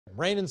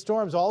Rain and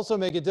storms also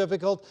make it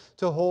difficult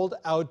to hold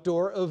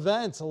outdoor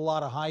events. A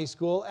lot of high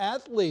school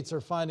athletes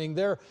are finding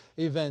their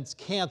events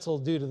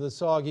canceled due to the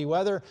soggy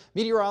weather.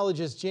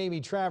 Meteorologist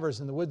Jamie Travers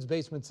in the Woods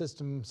Basement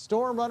System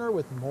Storm Runner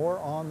with more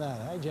on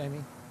that. Hi,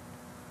 Jamie.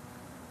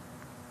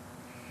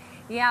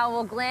 Yeah,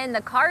 well, Glenn, the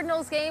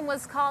Cardinals game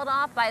was called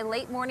off by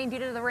late morning due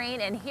to the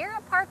rain, and here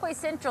at Parkway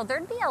Central,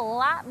 there'd be a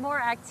lot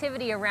more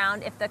activity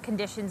around if the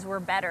conditions were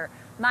better.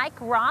 Mike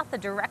Roth, the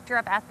Director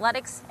of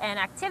Athletics and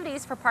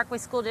Activities for Parkway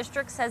School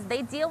District, says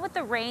they deal with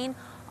the rain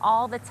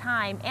all the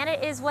time, and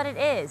it is what it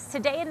is.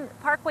 Today in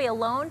Parkway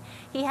alone,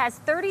 he has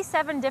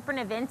 37 different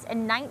events,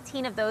 and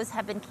 19 of those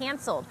have been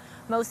canceled.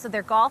 Most of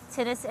their golf,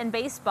 tennis, and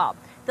baseball.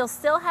 They'll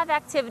still have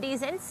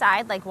activities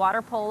inside like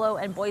water polo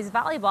and boys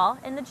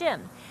volleyball in the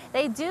gym.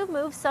 They do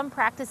move some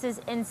practices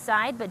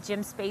inside, but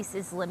gym space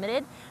is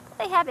limited.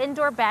 They have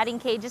indoor batting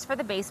cages for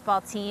the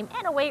baseball team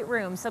and a weight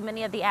room, so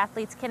many of the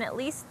athletes can at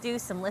least do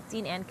some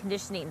lifting and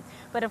conditioning.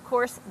 But of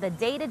course, the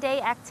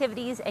day-to-day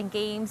activities and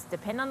games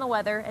depend on the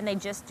weather, and they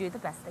just do the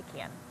best they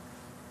can.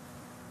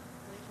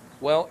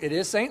 Well, it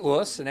is St.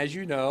 Louis, and as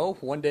you know,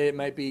 one day it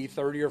might be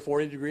 30 or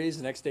 40 degrees,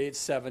 the next day it's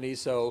 70.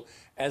 So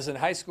as a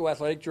high school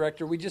athletic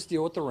director, we just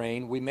deal with the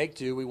rain. We make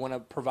do. We want to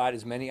provide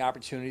as many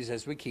opportunities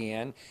as we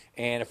can.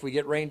 And if we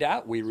get rained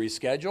out, we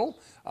reschedule.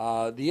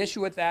 The issue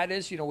with that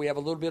is, we have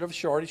a little bit of a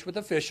shortage with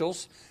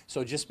officials.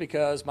 So just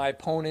because my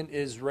opponent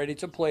is ready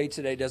to play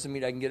today doesn't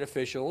mean I can get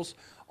officials,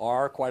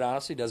 or quite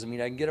honestly, doesn't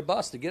mean I can get a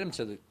bus to get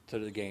them to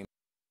the game.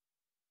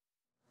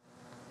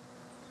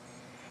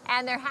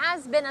 And there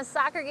has been a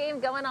soccer game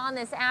going on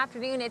this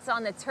afternoon. It's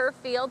on the turf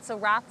field, so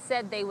Roth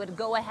said they would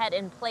go ahead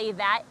and play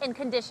that in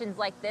conditions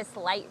like this,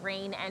 light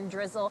rain and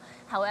drizzle.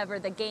 However,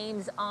 the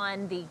games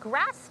on the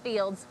grass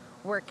fields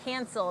were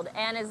canceled.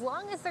 And as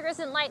long as there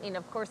isn't lightning,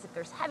 of course, if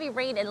there's heavy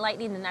rain and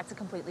lightning, then that's a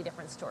completely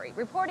different story.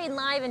 Reporting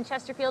live in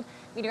Chesterfield,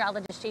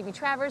 meteorologist Jamie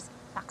Travers,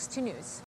 Fox 2 News.